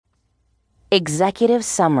Executive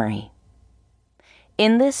Summary.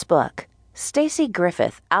 In this book, Stacey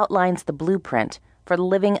Griffith outlines the blueprint for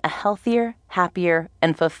living a healthier, happier,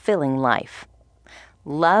 and fulfilling life.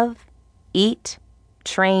 Love, eat,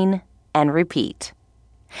 train, and repeat.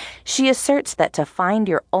 She asserts that to find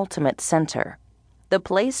your ultimate center, the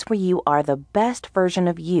place where you are the best version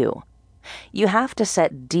of you, you have to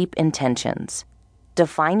set deep intentions,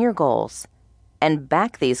 define your goals, and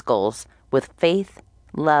back these goals with faith,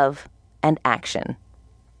 love, and action.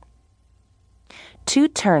 2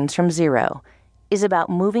 Turns from Zero is about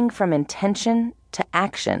moving from intention to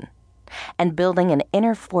action and building an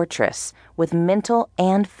inner fortress with mental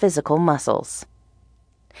and physical muscles.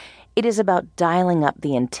 It is about dialing up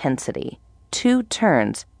the intensity 2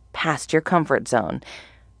 turns past your comfort zone,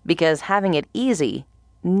 because having it easy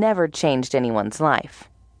never changed anyone's life.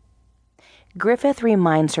 Griffith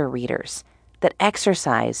reminds her readers that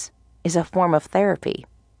exercise is a form of therapy.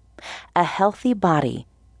 A healthy body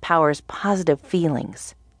powers positive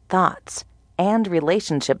feelings, thoughts, and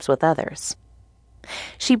relationships with others.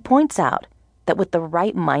 She points out that with the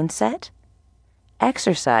right mindset,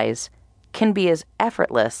 exercise can be as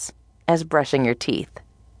effortless as brushing your teeth.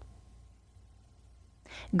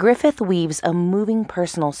 Griffith weaves a moving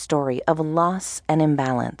personal story of loss and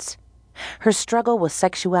imbalance, her struggle with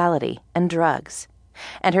sexuality and drugs,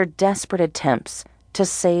 and her desperate attempts to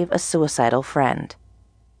save a suicidal friend.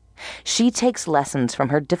 She takes lessons from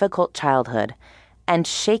her difficult childhood and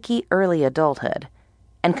shaky early adulthood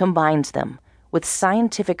and combines them with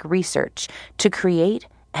scientific research to create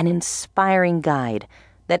an inspiring guide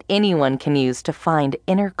that anyone can use to find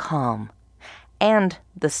inner calm and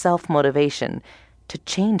the self-motivation to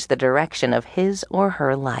change the direction of his or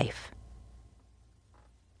her life.